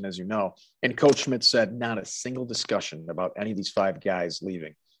offseason, as you know. And Coach Schmidt said not a single discussion about any of these 5 guys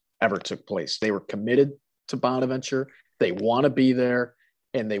leaving ever took place. They were committed to Bonaventure. They want to be there,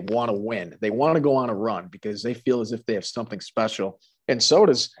 and they want to win. They want to go on a run because they feel as if they have something special. And so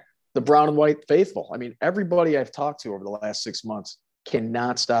does the brown and white faithful. I mean, everybody I've talked to over the last 6 months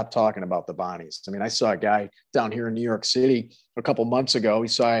cannot stop talking about the Bonnies. I mean, I saw a guy down here in New York City a couple months ago. He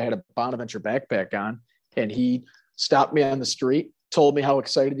saw I had a Bonaventure backpack on, and he stopped me on the street, told me how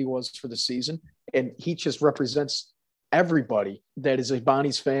excited he was for the season. And he just represents everybody that is a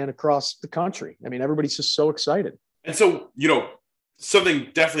Bonnies fan across the country. I mean, everybody's just so excited. And so, something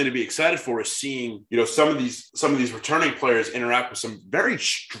definitely to be excited for is seeing, some of these returning players interact with some very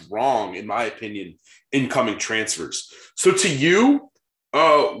strong, in my opinion, incoming transfers. So to you,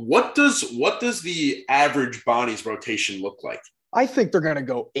 what does the average Bonnies rotation look like? I think they're going to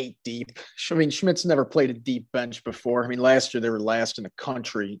go 8 deep. I mean, Schmidt's never played a deep bench before. I mean, last year they were last in the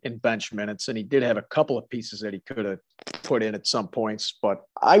country in bench minutes, and he did have a couple of pieces that he could have put in at some points. But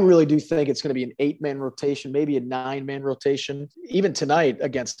I really do think it's going to be an 8-man rotation, maybe a 9-man rotation. Even tonight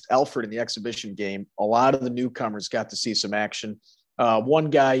against Alfred in the exhibition game, a lot of the newcomers got to see some action. One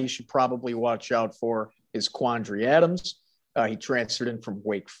guy you should probably watch out for is Quandry Adams. He transferred in from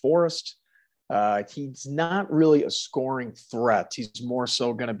Wake Forest. He's not really a scoring threat. He's more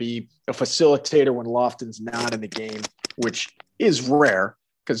so going to be a facilitator when Lofton's not in the game, which is rare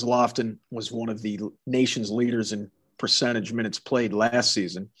because Lofton was one of the nation's leaders in percentage minutes played last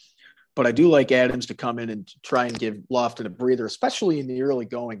season. But I do like Adams to come in and try and give Lofton a breather, especially in the early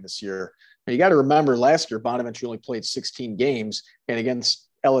going this year. Now, you got to remember last year, Bonaventure only played 16 games, and against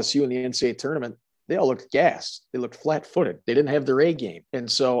LSU in the NCAA tournament, they all looked gassed. They looked flat-footed. They didn't have their A game.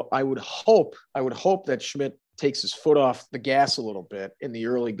 And so I would hope that Schmidt takes his foot off the gas a little bit in the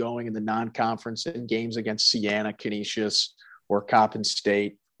early going in the non-conference in games against Siena, Canisius, or Coppin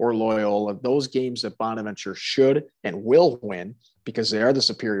State, or Loyola. Those games that Bonaventure should and will win because they are the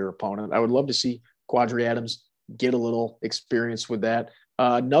superior opponent. I would love to see Quandry Adams get a little experience with that.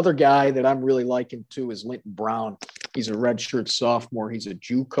 Another guy that I'm really liking too is Linton Brown. He's a redshirt sophomore. He's a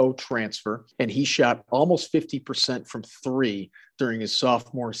JUCO transfer, and he shot almost 50% from 3 during his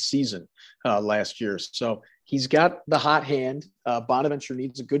sophomore season last year. So he's got the hot hand. Bonaventure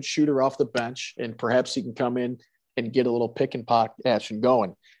needs a good shooter off the bench, and perhaps he can come in and get a little pick and pop action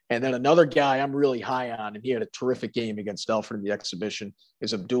going. And then another guy I'm really high on, and he had a terrific game against Alfred in the exhibition,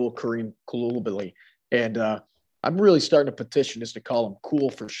 is Abdul Karim Koulibaly. And I'm really starting to petition just to call him Cool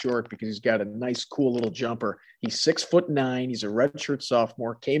for short because he's got a nice, cool little jumper. He's 6'9". He's a redshirt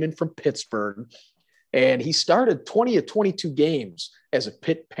sophomore, came in from Pittsburgh, and he started 20 of 22 games as a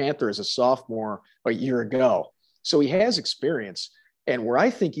Pitt Panther as a sophomore a year ago. So he has experience. And where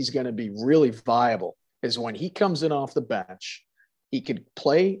I think he's going to be really viable is when he comes in off the bench, he could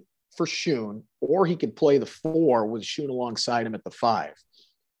play for Schoen, or he could play the 4 with Schoen alongside him at the 5.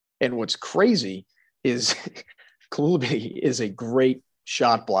 And what's crazy is Koulibaly is a great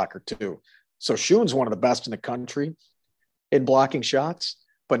shot blocker too. So Schoen's one of the best in the country in blocking shots,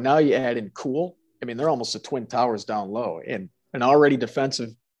 but now you add in Cool. I mean, they're almost the Twin Towers down low, and an already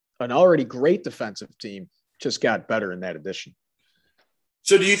great defensive team just got better in that addition.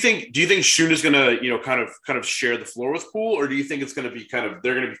 So do you think Shun is going to, kind of share the floor with Poole, or do you think it's going to be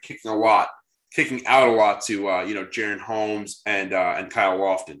they're going to be kicking out a lot to, Jaren Holmes and Kyle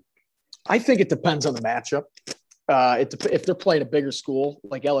Lofton? I think it depends on the matchup. If they're playing a bigger school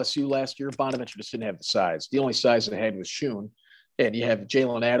like LSU last year, Bonaventure just didn't have the size. The only size they had was Shun, and you have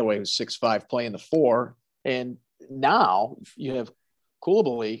Jalen Attaway, who's 6'5", playing the 4, and now you have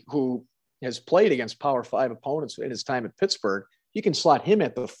Coulibaly, who has played against Power 5 opponents in his time at Pittsburgh. You can slot him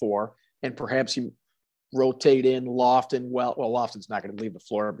at the 4, and perhaps you rotate in Lofton. Well, Lofton's not going to leave the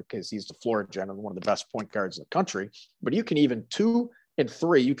floor because he's the floor general, one of the best point guards in the country. But you can even 2 and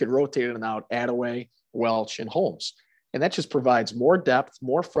 3, you could rotate in and out Attaway, Welch, and Holmes. And that just provides more depth,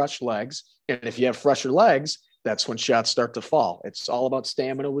 more fresh legs. And if you have fresher legs, that's when shots start to fall. It's all about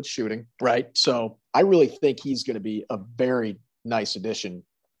stamina with shooting, right? So I really think he's going to be a very nice addition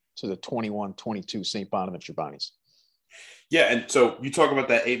to the 21-22 St. Bonaventure Bonnies. Yeah, and so you talk about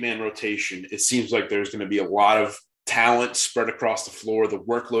that 8-man rotation. It seems like there's going to be a lot of talent spread across the floor. The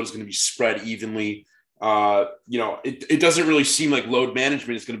workload is going to be spread evenly. It doesn't really seem like load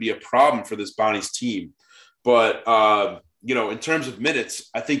management is going to be a problem for this Bonnie's team. But, in terms of minutes,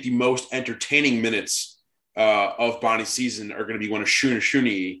 I think the most entertaining minutes of Bonnie's season are going to be when Osun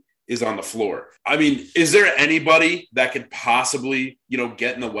Osunniyi is on the floor. I mean, is there anybody that could possibly,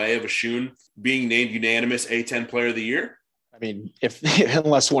 get in the way of Osun being named unanimous A-10 player of the year? I mean,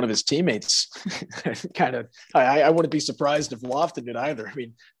 unless one of his teammates I wouldn't be surprised if Lofton did either. I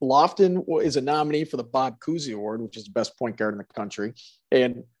mean, Lofton is a nominee for the Bob Cousy Award, which is the best point guard in the country.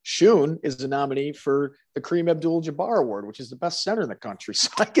 And Shun is a nominee for the Kareem Abdul-Jabbar Award, which is the best center in the country. So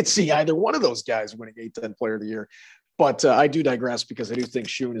I could see either one of those guys winning A-10 player of the year. But I do digress because I do think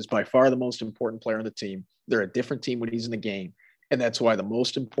Shun is by far the most important player on the team. They're a different team when he's in the game. And that's why the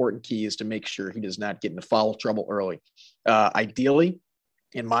most important key is to make sure he does not get into foul trouble early. Ideally,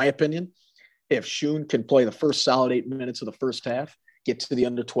 in my opinion, if Shun can play the first solid 8 minutes of the first half, get to the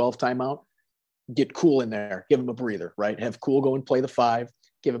under 12 timeout, get Cool in there, give him a breather, right? Have Cool go and play the 5,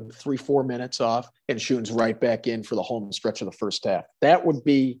 give him 3-4 minutes off, and Shun's right back in for the home stretch of the first half. That would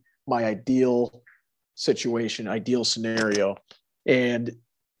be my ideal situation, ideal scenario. And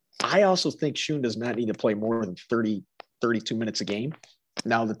I also think Shun does not need to play more than 32 minutes a game.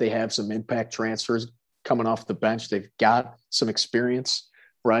 Now that they have some impact transfers coming off the bench, they've got some experience,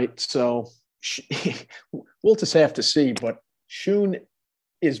 right? So we'll just have to see. But Shun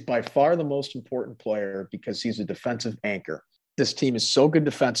is by far the most important player because he's a defensive anchor. This team is so good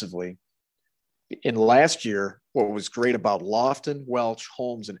defensively. In last year, what was great about Lofton, Welch,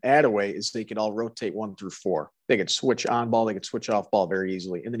 Holmes, and Attaway is they could all rotate 1 through 4. They could switch on ball, they could switch off ball very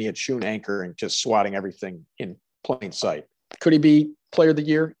easily. And then he had Shun anchoring, just swatting everything in plain sight. Could he be player of the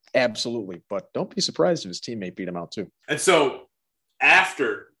year? Absolutely. But don't be surprised if his teammate beat him out too. And so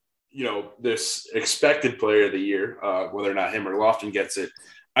after, this expected player of the year, whether or not him or Lofton gets it,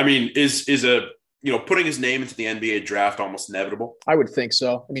 I mean, is putting his name into the NBA draft almost inevitable? I would think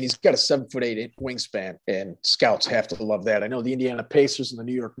so. I mean, he's got a 7'8" wingspan, and scouts have to love that. I know the Indiana Pacers and the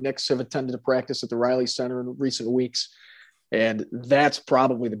New York Knicks have attended a practice at the Riley Center in recent weeks, and that's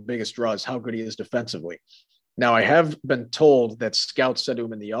probably the biggest draw is how good he is defensively. Now, I have been told that scouts said to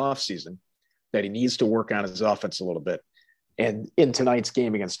him in the offseason that he needs to work on his offense a little bit. And in tonight's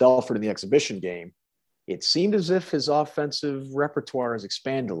game against Alfred in the exhibition game, it seemed as if his offensive repertoire has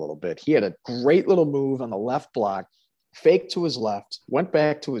expanded a little bit. He had a great little move on the left block, faked to his left, went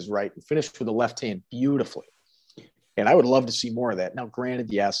back to his right, and finished with the left hand beautifully. And I would love to see more of that. Now,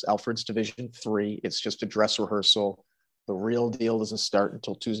 granted, yes, Alfred's Division III. It's just a dress rehearsal. The real deal doesn't start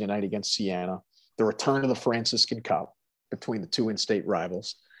until Tuesday night against Siena. The return of the Franciscan Cup between the two in-state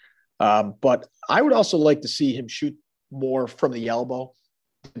rivals. But I would also like to see him shoot more from the elbow.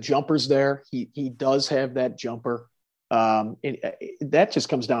 The jumper's there. He does have that jumper. That just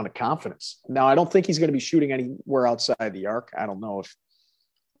comes down to confidence. Now, I don't think he's going to be shooting anywhere outside the arc. I don't know if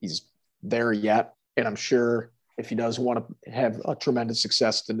he's there yet. And I'm sure if he does want to have a tremendous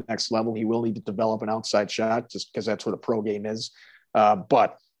success at the next level, he will need to develop an outside shot just because that's where the pro game is.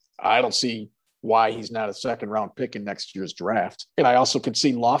 But I don't see why he's not a second-round pick in next year's draft. And I also could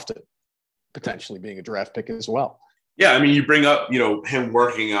see Lofton potentially being a draft pick as well. Yeah, I mean, you bring up, him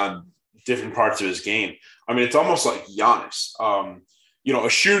working on different parts of his game. I mean, it's almost like Giannis.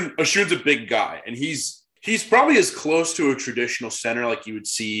 Osun's a big guy, and he's probably as close to a traditional center like you would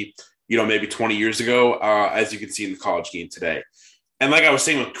see, maybe 20 years ago, as you can see in the college game today. And like I was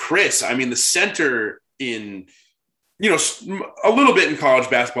saying with Chris, I mean, the center in – a little bit in college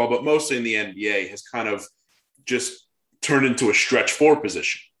basketball, but mostly in the NBA has kind of just turned into a stretch 4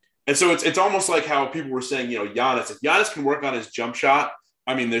 position. And so it's almost like how people were saying, Giannis, if Giannis can work on his jump shot,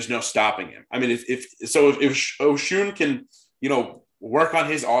 I mean, there's no stopping him. I mean, if Oshun can, work on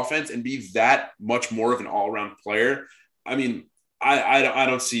his offense and be that much more of an all-around player, I mean, I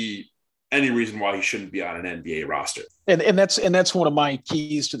don't see any reason why he shouldn't be on an NBA roster. And that's one of my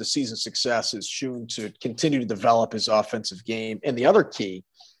keys to the season's success is Shun to continue to develop his offensive game. And the other key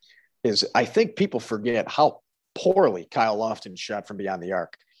is I think people forget how poorly Kyle Lofton shot from beyond the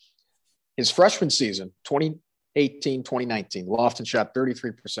arc. His freshman season, 2018, 2019, Lofton shot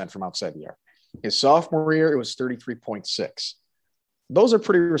 33% from outside the arc. His sophomore year, it was 33.6. Those are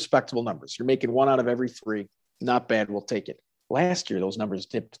pretty respectable numbers. You're making 1 out of every 3. Not bad. We'll take it. Last year, those numbers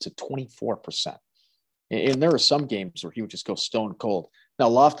dipped to 24%. And there were some games where he would just go stone cold. Now,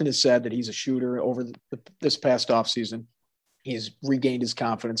 Lofton has said that he's a shooter over this past offseason. He's regained his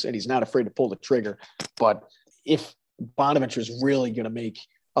confidence, and he's not afraid to pull the trigger. But if Bonaventure is really going to make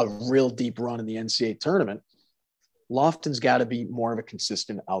a real deep run in the NCAA tournament, Lofton's got to be more of a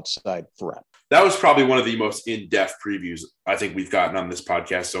consistent outside threat. That was probably one of the most in-depth previews I think we've gotten on this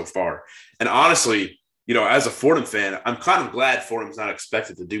podcast so far. And honestly, as a Fordham fan, I'm kind of glad Fordham's not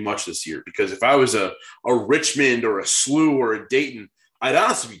expected to do much this year, because if I was a Richmond or a SLU or a Dayton, I'd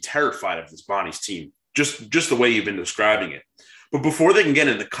honestly be terrified of this Bonnie's team, just the way you've been describing it. But before they can get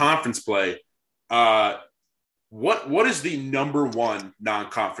into conference play, what is the number one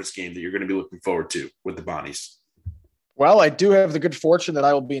non-conference game that you're going to be looking forward to with the Bonnies? Well, I do have the good fortune that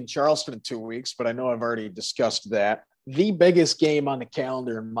I will be in Charleston in 2 weeks, but I know I've already discussed that. The biggest game on the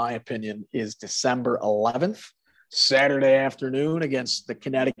calendar, in my opinion, is December 11th, Saturday afternoon against the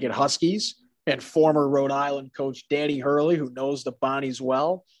Connecticut Huskies. And former Rhode Island coach Danny Hurley, who knows the Bonnies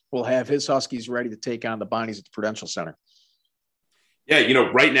well, will have his Huskies ready to take on the Bonnies at the Prudential Center. Yeah,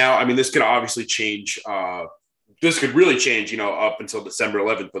 right now, I mean, this could obviously change. This could really change, up until December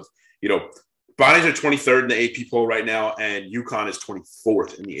 11th. But, Bonnies are 23rd in the AP poll right now, and UConn is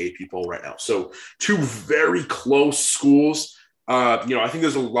 24th in the AP poll right now. So 2 very close schools. I think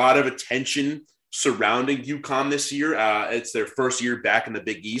there's a lot of attention surrounding UConn this year. It's their first year back in the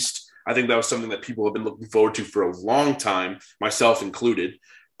Big East. I think that was something that people have been looking forward to for a long time, myself included.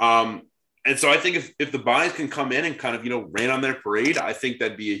 And so I think if the Bonnies can come in and kind of, rain on their parade, I think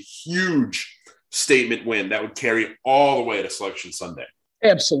that'd be a huge statement win that would carry all the way to Selection Sunday.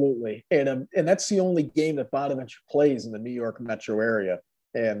 Absolutely. And that's the only game that Bonaventure plays in the New York metro area.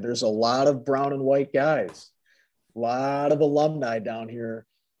 And there's a lot of brown and white guys, a lot of alumni down here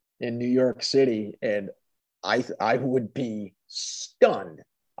in New York City. And I would be stunned.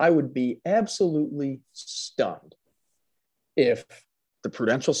 I would be absolutely stunned if the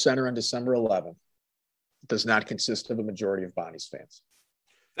Prudential Center on December 11th does not consist of a majority of Bonnies fans.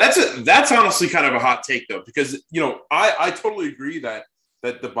 That's honestly kind of a hot take, though, because, I totally agree that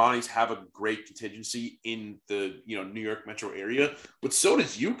the Bonnies have a great contingency in the, New York metro area, but so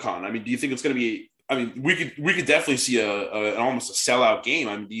does UConn. I mean, do you think it's going to be, we could definitely see an almost a sellout game.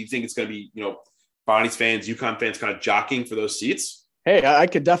 I mean, do you think it's going to be, Bonnies fans, UConn fans kind of jockeying for those seats? Hey, I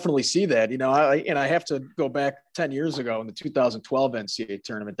could definitely see that. I have to go back 10 years ago in the 2012 NCAA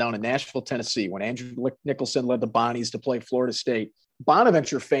tournament down in Nashville, Tennessee, when Andrew Nicholson led the Bonnies to play Florida State.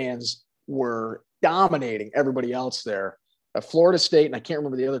 Bonaventure fans were dominating everybody else there. Florida State, and I can't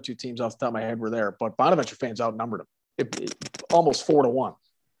remember the other 2 teams off the top of my head were there, but Bonaventure fans outnumbered them almost 4-1.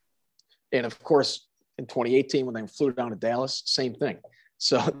 And of course, in 2018, when they flew down to Dallas, same thing.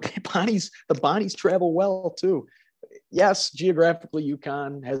 So the Bonnies travel well too. Yes, geographically,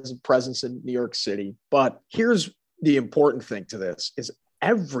 UConn has a presence in New York City, but here's the important thing to this is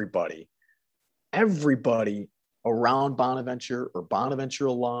everybody around Bonaventure or Bonaventure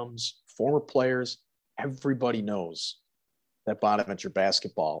alums, former players, everybody knows that Bonaventure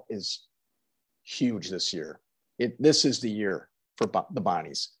basketball is huge this year. This is the year for the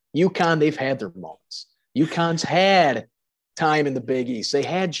Bonnies. UConn, they've had their moments. UConn's had time in the Big East. They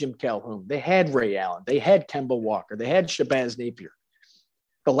had Jim Calhoun. They had Ray Allen. They had Kemba Walker. They had Shabazz Napier.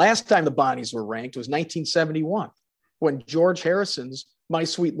 The last time the Bonnies were ranked was 1971 when George Harrison's My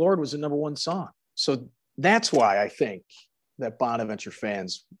Sweet Lord was the number 1 song. So that's why I think that Bonaventure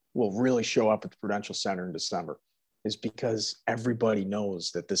fans will really show up at the Prudential Center in December, is because everybody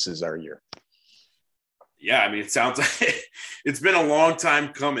knows that this is our year. Yeah, I mean, it sounds like it's been a long time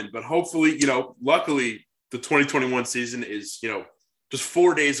coming, but hopefully, luckily the 2021 season is, just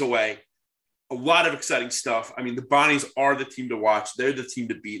 4 days away. A lot of exciting stuff. I mean, the Bonnies are the team to watch. They're the team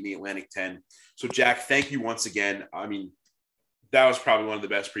to beat in the Atlantic 10. So, Jack, thank you once again. I mean, that was probably one of the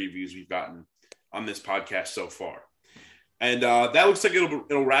best previews we've gotten on this podcast so far. And that looks like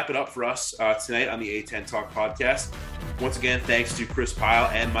it'll wrap it up for us tonight on the A10 Talk podcast. Once again, thanks to Chris Pyle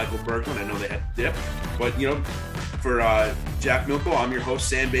and Michael Bergman. I know they had to dip, but, For Jack Milko, I'm your host,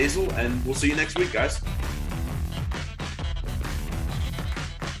 Sam Basil, and we'll see you next week, guys.